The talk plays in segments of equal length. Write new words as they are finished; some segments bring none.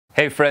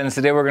Hey friends,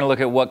 today we're going to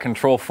look at what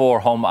Control4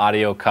 home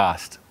audio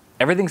cost.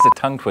 Everything's a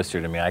tongue twister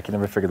to me. I can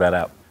never figure that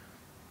out.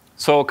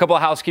 So a couple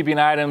of housekeeping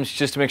items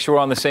just to make sure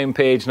we're on the same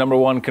page. Number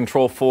one,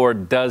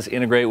 Control4 does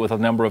integrate with a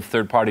number of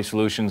third-party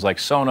solutions like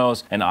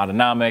Sonos and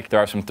Autonomic. There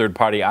are some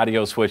third-party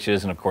audio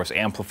switches and of course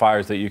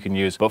amplifiers that you can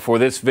use. But for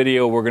this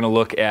video, we're going to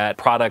look at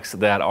products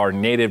that are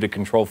native to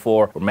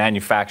Control4 or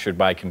manufactured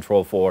by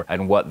Control4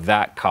 and what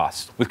that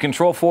costs. With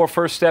Control4,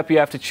 first step, you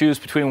have to choose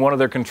between one of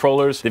their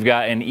controllers. They've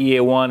got an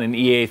EA1, an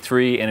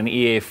EA3, and an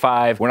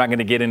EA5. We're not going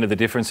to get into the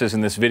differences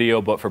in this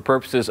video, but for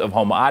purposes of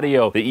home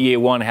audio, the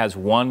EA1 has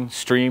one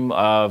stream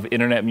of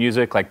internet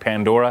music like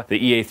Pandora. The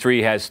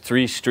EA3 has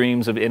 3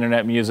 streams of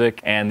internet music,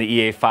 and the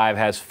EA5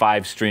 has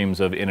 5 streams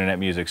of internet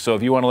music. So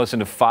if you want to listen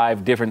to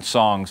 5 different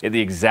songs at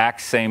the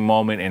exact same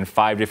moment in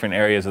 5 different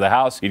areas of the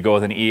house, you'd go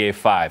with an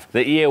EA5.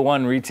 The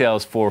EA1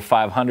 retails for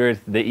 $500,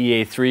 the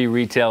EA3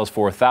 retails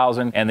for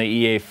 $1,000, and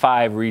the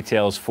EA5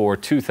 retails for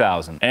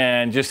 $2,000.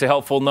 And just a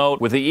helpful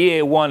note, with the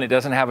EA1, it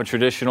doesn't have a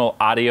traditional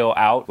audio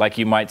out like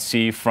you might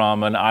see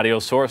from an audio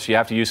source. You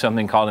have to use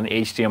something called an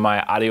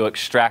HDMI audio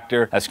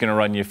extractor. That's going to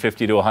run you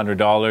 $50 to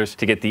 $100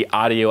 to get the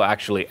audio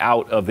actually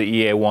out of the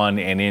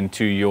EA1 and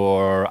into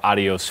your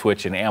audio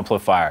switch and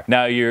amplifier.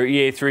 Now your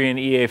EA3 and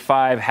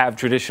EA5 have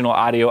traditional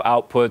audio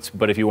outputs,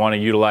 but if you want to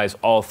utilize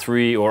all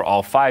 3 or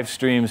all 5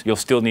 streams, you'll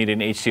still need an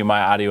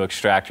HDMI audio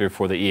extractor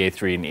for the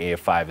EA3 and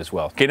EA5 as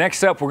well. Okay,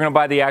 next up, we're going to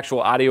buy the actual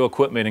audio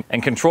equipment,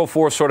 and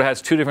Control4 sort of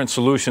has 2 different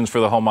solutions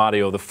for the home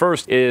audio. The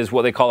first is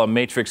what they call a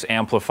matrix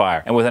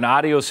amplifier. And with an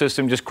audio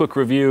system, just quick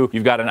review,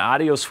 you've got an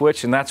audio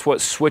switch, and that's what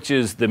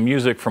switches the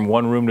music from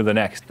one room to the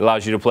next. It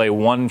allows you to play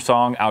one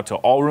song out to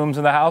all rooms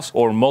in the house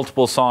or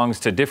multiple songs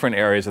to different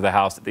areas of the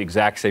house at the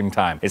exact same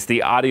time. It's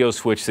the audio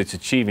switch that's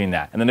achieving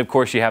that. And then of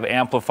course you have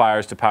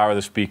amplifiers to power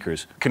the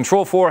speakers.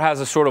 Control4 has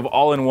a sort of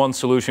all-in-one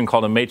solution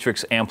called a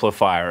matrix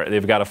amplifier.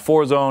 They've got a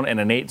 4-zone and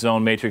an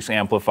 8-zone matrix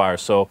amplifier.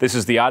 So this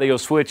is the audio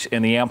switch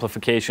and the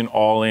amplification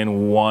all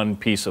in one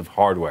piece of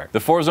hardware. The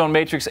 4-zone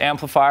matrix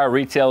amplifier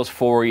retails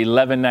for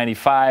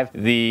 $11.95.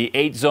 The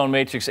 8-zone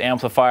matrix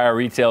amplifier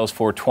retails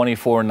for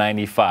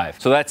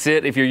 $24.95. So that's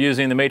it. If you're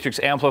using the matrix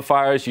amplifiers,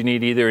 you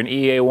need either an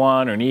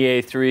EA1 or an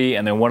EA3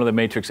 and then one of the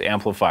matrix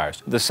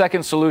amplifiers. The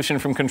second solution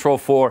from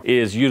Control4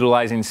 is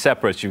utilizing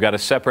separates. You've got a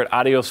separate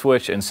audio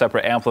switch and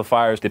separate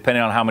amplifiers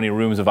depending on how many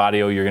rooms of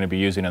audio you're going to be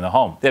using in the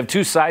home. They have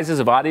 2 sizes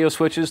of audio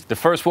switches. The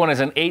first one is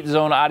an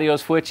 8-zone audio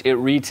switch. It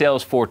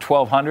retails for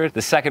 $1,200.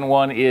 The second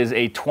one is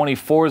a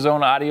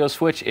 24-zone audio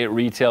switch. It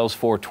retails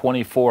for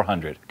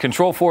 $2,400.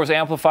 Control4's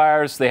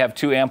amplifiers, they have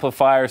 2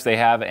 amplifiers. They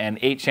have an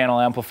 8-channel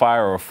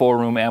amplifier or a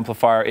 4-room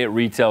amplifier. It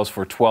retails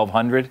for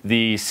 $1,200.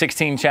 The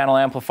 16-channel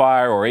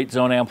amplifier or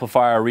 8-zone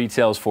amplifier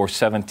retails for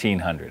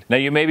 $1,700. Now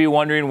you may be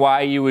wondering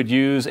why you would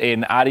use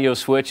an audio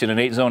switch and an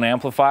 8-zone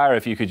amplifier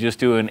if you could just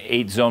do an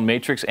 8-zone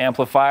matrix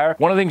amplifier.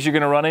 One of the things you're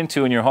going to run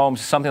into in your home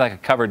is something like a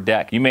covered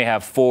deck. You may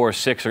have 4,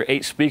 6, or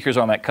 8 speakers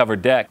on that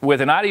covered deck.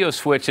 With an audio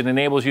switch, it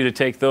enables you to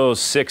take those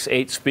 6,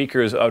 8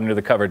 speakers under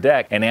the covered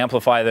deck and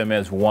amplify them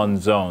as one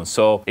zone.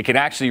 So it can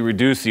actually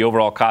reduce the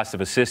overall cost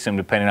of a system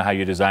depending on how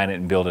you design it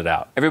and build it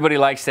out. Everybody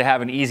likes to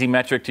have an easy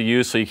metric to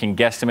use so you can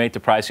guesstimate the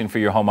pricing for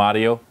your home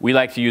audio. We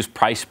like to use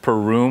price per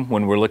room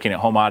when we're looking at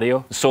home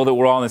audio so that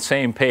we're all on the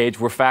same page.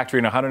 We're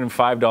factoring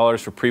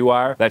 $105 for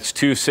pre-wire. That's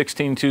 2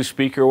 16-2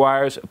 speaker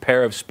wires, a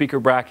pair of speaker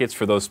brackets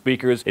for those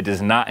speakers. It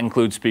does not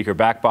include speaker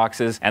back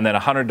boxes, and then a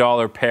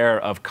 $100 pair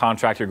of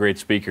contractor grade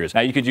speakers.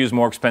 Now you could use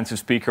more expensive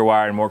speaker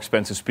wire and more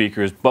expensive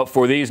speakers, but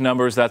for these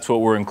numbers, that's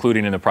what we're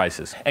including in the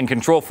prices. And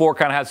Control4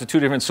 kind of has the 2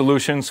 different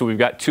solutions, so we've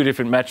got 2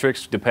 different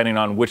metrics depending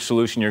on which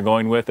solution you're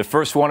going with. The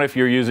first one, if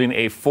you're using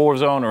a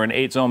 4-zone or an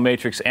 8-zone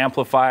matrix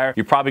amplifier,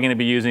 you're probably going to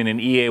be using an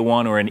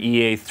EA1 or an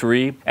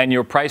EA3, and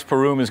your price per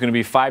room is going to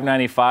be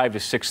 $595 to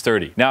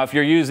 $630. Now, if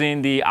you're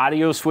using the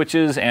audio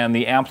switches and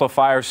the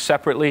amplifiers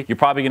separately, you're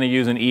probably going to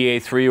use an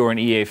EA3 or an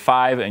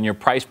EA5, and your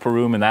price per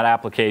room in that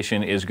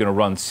application is going to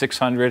run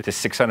 $600 to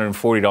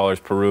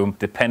 $640 per room,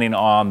 depending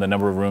on the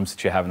number of rooms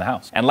that you have in the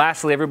house. And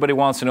lastly, everybody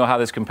wants to know how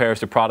this compares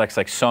to products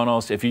like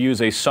Sonos. If you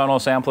use a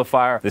Sonos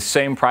amplifier, the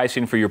same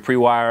pricing for your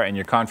pre-wire and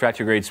your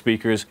contractor grade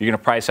speakers, you're going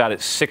to price out at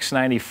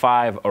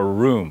 $695 a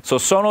room. So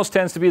Sonos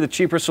tends to be the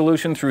cheaper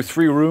solution through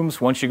 3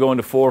 rooms. Once you go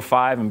into 4,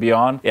 5, and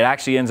beyond, it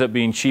actually ends up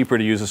being cheaper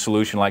to use a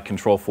solution like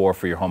Control4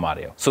 for your home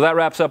audio. So that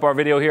wraps up our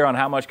video here on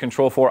how much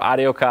Control4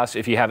 audio costs.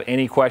 If you have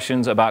any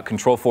questions about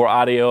Control4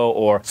 audio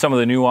or some of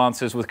the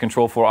nuances with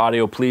Control4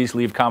 audio, please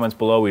leave comments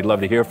below. We'd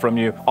love to hear from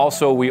you.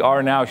 Also, we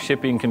are now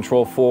shipping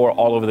Control4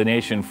 all over the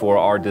nation for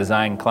our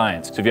design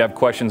clients. So if you have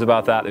questions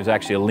about that, there's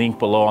actually a link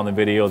below on the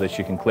video that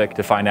you can click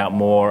to find out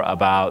more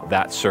about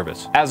that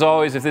service. As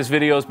always, if this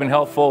video has been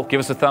helpful, give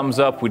us a thumbs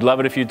up. We'd love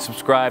it if you'd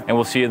subscribe, and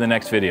we'll see you in the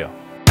next video.